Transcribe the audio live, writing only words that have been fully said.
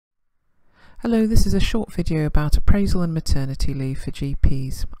Hello, this is a short video about appraisal and maternity leave for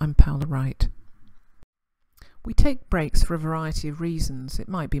GPs. I'm Paula Wright. We take breaks for a variety of reasons. It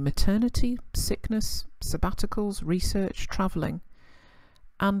might be maternity, sickness, sabbaticals, research, travelling.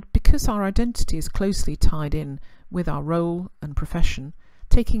 And because our identity is closely tied in with our role and profession,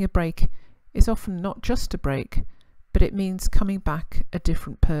 taking a break is often not just a break, but it means coming back a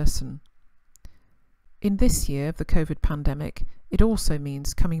different person. In this year of the COVID pandemic, it also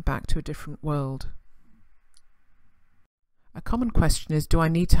means coming back to a different world. A common question is, do I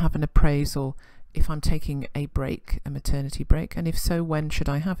need to have an appraisal if I'm taking a break, a maternity break, and if so, when should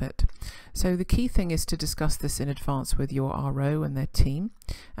I have it? So the key thing is to discuss this in advance with your RO and their team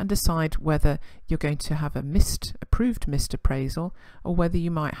and decide whether you're going to have a approved missed appraisal or whether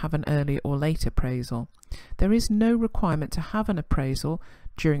you might have an early or late appraisal. There is no requirement to have an appraisal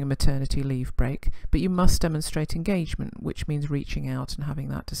during a maternity leave break, but you must demonstrate engagement, which means reaching out and having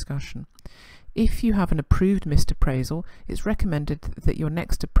that discussion. If you have an approved missed appraisal, it's recommended that your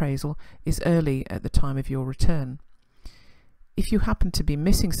next appraisal is early at the time of your return. If you happen to be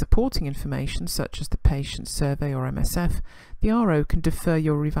missing supporting information such as the patient survey or MSF, the RO can defer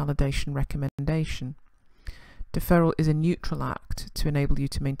your revalidation recommendation. Deferral is a neutral act to enable you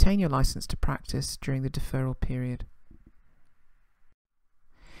to maintain your license to practice during the deferral period.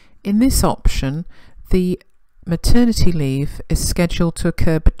 In this option, the maternity leave is scheduled to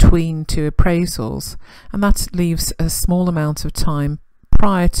occur between two appraisals, and that leaves a small amount of time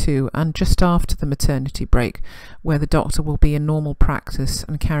prior to and just after the maternity break where the doctor will be in normal practice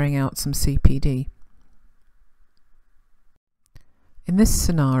and carrying out some CPD. In this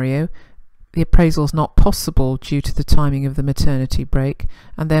scenario, the appraisal is not possible due to the timing of the maternity break,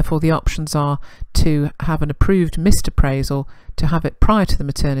 and therefore the options are to have an approved missed appraisal, to have it prior to the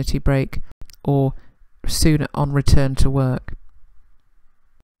maternity break, or soon on return to work.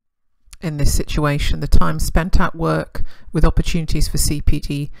 In this situation, the time spent at work with opportunities for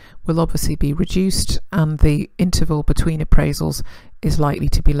CPD will obviously be reduced, and the interval between appraisals is likely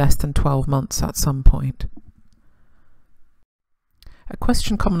to be less than 12 months at some point. A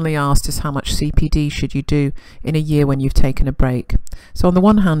question commonly asked is how much CPD should you do in a year when you've taken a break. So on the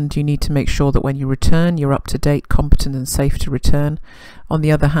one hand, you need to make sure that when you return, you're up to date, competent and safe to return. On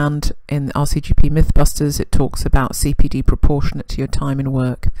the other hand, in RCGP Mythbusters, it talks about CPD proportionate to your time in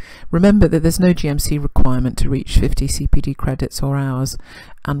work. Remember that there's no GMC requirement to reach 50 CPD credits or hours,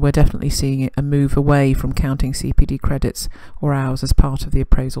 and we're definitely seeing a move away from counting CPD credits or hours as part of the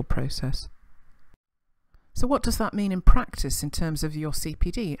appraisal process. So what does that mean in practice in terms of your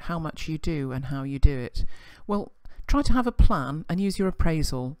CPD, how much you do and how you do it? Well, try to have a plan and use your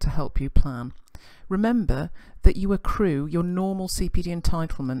appraisal to help you plan. Remember that you accrue your normal CPD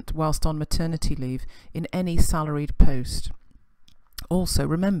entitlement whilst on maternity leave in any salaried post. Also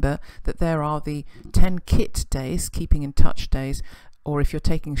remember that there are the 10 KIT days, keeping in touch days, or if you're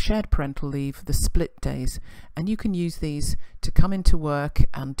taking shared parental leave, the split days, and you can use these to come into work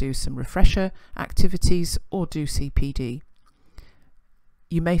and do some refresher activities or do CPD.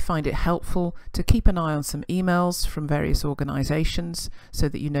 You may find it helpful to keep an eye on some emails from various organisations so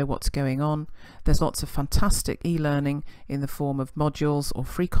that you know what's going on. There's lots of fantastic e-learning in the form of modules or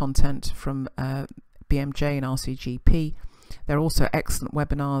free content from BMJ and RCGP. There are also excellent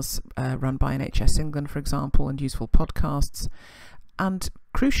webinars run by NHS England, for example, and useful podcasts. And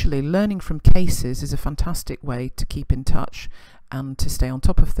crucially, learning from cases is a fantastic way to keep in touch and to stay on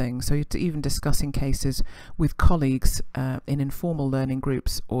top of things. So even discussing cases with colleagues in informal learning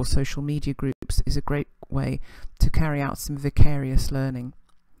groups or social media groups is a great way to carry out some vicarious learning.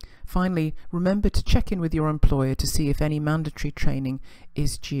 Finally, remember to check in with your employer to see if any mandatory training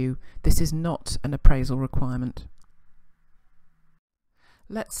is due. This is not an appraisal requirement.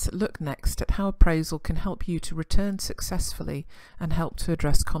 Let's look next at how appraisal can help you to return successfully and help to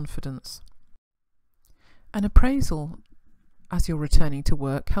address confidence. An appraisal, as you're returning to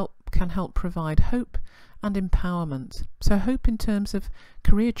work, can help provide hope and empowerment. So hope in terms of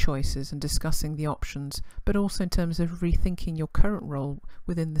career choices and discussing the options, but also in terms of rethinking your current role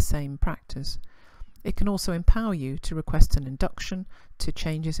within the same practice. It can also empower you to request an induction to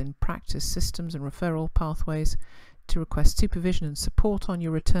changes in practice systems and referral pathways, to request supervision and support on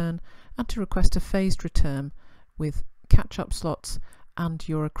your return, and to request a phased return with catch-up slots and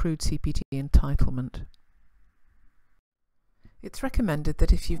your accrued CPD entitlement. It's recommended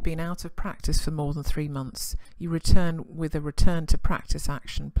that if you've been out of practice for more than 3 months, you return with a return to practice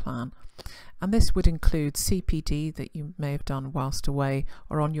action plan. And this would include CPD that you may have done whilst away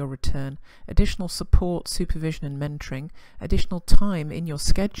or on your return, additional support, supervision and mentoring, additional time in your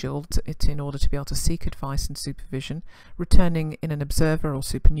schedule in order to be able to seek advice and supervision, returning in an observer or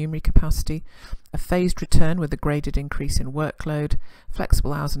supernumerary capacity, a phased return with a graded increase in workload,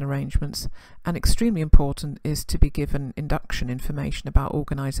 flexible hours and arrangements, and extremely important is to be given induction information about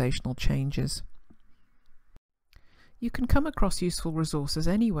organisational changes. You can come across useful resources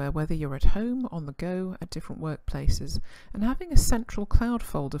anywhere, whether you're at home, on the go, at different workplaces, and having a central cloud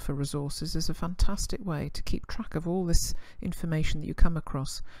folder for resources is a fantastic way to keep track of all this information that you come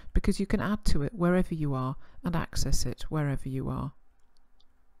across, because you can add to it wherever you are and access it wherever you are.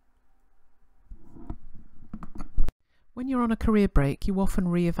 When you're on a career break, you often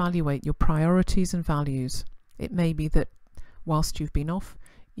re-evaluate your priorities and values. It may be that whilst you've been off,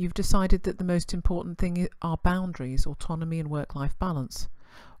 you've decided that the most important thing are boundaries, autonomy and work-life balance.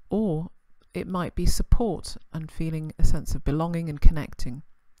 Or it might be support and feeling a sense of belonging and connecting.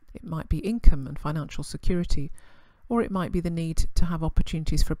 It might be income and financial security. Or it might be the need to have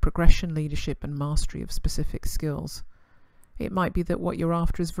opportunities for progression, leadership and mastery of specific skills. It might be that what you're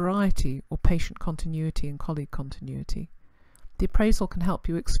after is variety or patient continuity and colleague continuity. The appraisal can help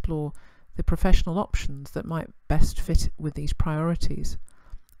you explore the professional options that might best fit with these priorities,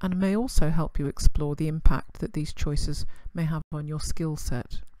 and may also help you explore the impact that these choices may have on your skill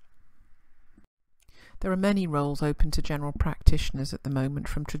set. There are many roles open to general practitioners at the moment,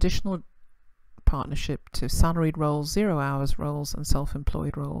 from traditional partnership to salaried roles, 0 hours roles and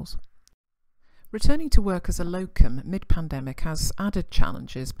self-employed roles. Returning to work as a locum mid-pandemic has added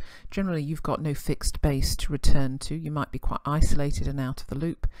challenges. Generally, you've got no fixed base to return to. You might be quite isolated and out of the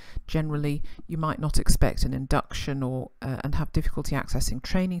loop. Generally, you might not expect an induction and have difficulty accessing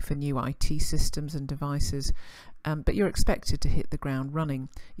training for new IT systems and devices, but you're expected to hit the ground running.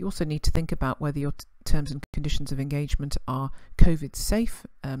 You also need to think about whether your terms and conditions of engagement are COVID safe,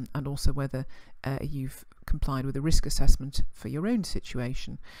 and also whether you've complied with a risk assessment for your own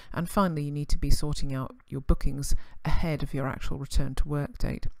situation. And finally, you need to be sorting out your bookings ahead of your actual return to work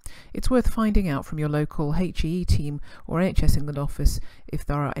date. It's worth finding out from your local HEE team or NHS England office if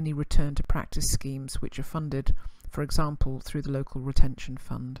there are any return to practice schemes which are funded, for example, through the local retention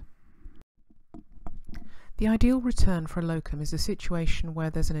fund. The ideal return for a locum is a situation where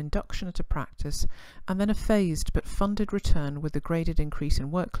there's an induction at a practice and then a phased but funded return with a graded increase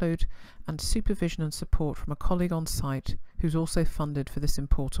in workload and supervision and support from a colleague on site who's also funded for this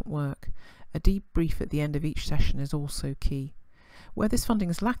important work. A debrief at the end of each session is also key. Where this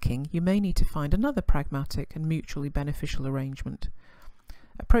funding is lacking, you may need to find another pragmatic and mutually beneficial arrangement.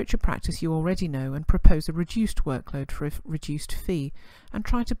 Approach a practice you already know and propose a reduced workload for a reduced fee, and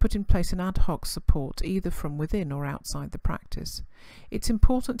try to put in place an ad hoc support either from within or outside the practice. It's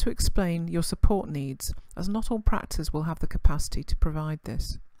important to explain your support needs, as not all practices will have the capacity to provide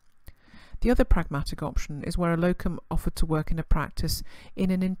this. The other pragmatic option is where a locum offered to work in a practice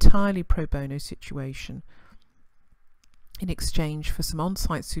in an entirely pro bono situation in exchange for some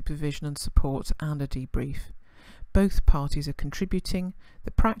on-site supervision and support and a debrief. Both parties are contributing,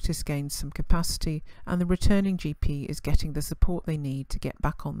 the practice gains some capacity, and the returning GP is getting the support they need to get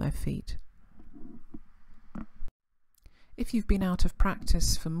back on their feet. If you've been out of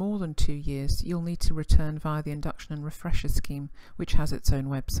practice for more than 2 years, you'll need to return via the Induction and Refresher Scheme, which has its own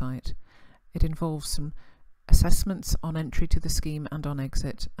website. It involves some assessments on entry to the scheme and on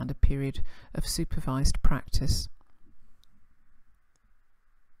exit, and a period of supervised practice.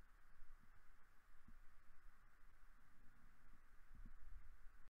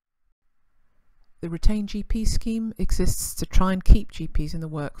 The Retained GP scheme exists to try and keep GPs in the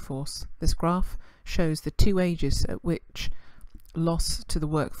workforce. This graph shows the 2 ages at which loss to the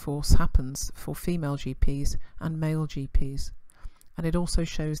workforce happens for female GPs and male GPs. And it also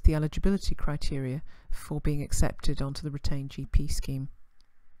shows the eligibility criteria for being accepted onto the Retained GP scheme.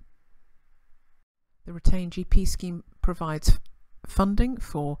 The Retained GP scheme provides funding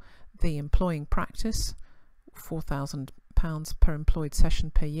for the employing practice, £4,000 per employed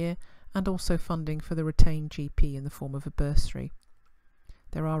session per year, and also funding for the retained GP in the form of a bursary.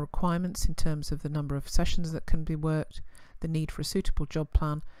 There are requirements in terms of the number of sessions that can be worked, the need for a suitable job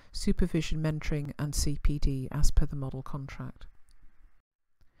plan, supervision, mentoring and CPD as per the model contract.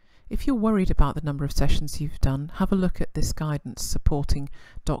 If you're worried about the number of sessions you've done, have a look at this guidance supporting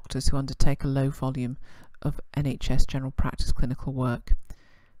doctors who undertake a low volume of NHS general practice clinical work.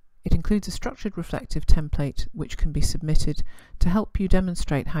 It includes a structured reflective template which can be submitted to help you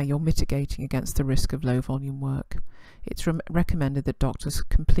demonstrate how you're mitigating against the risk of low volume work. It's recommended that doctors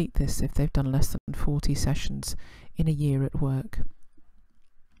complete this if they've done less than 40 sessions in a year at work.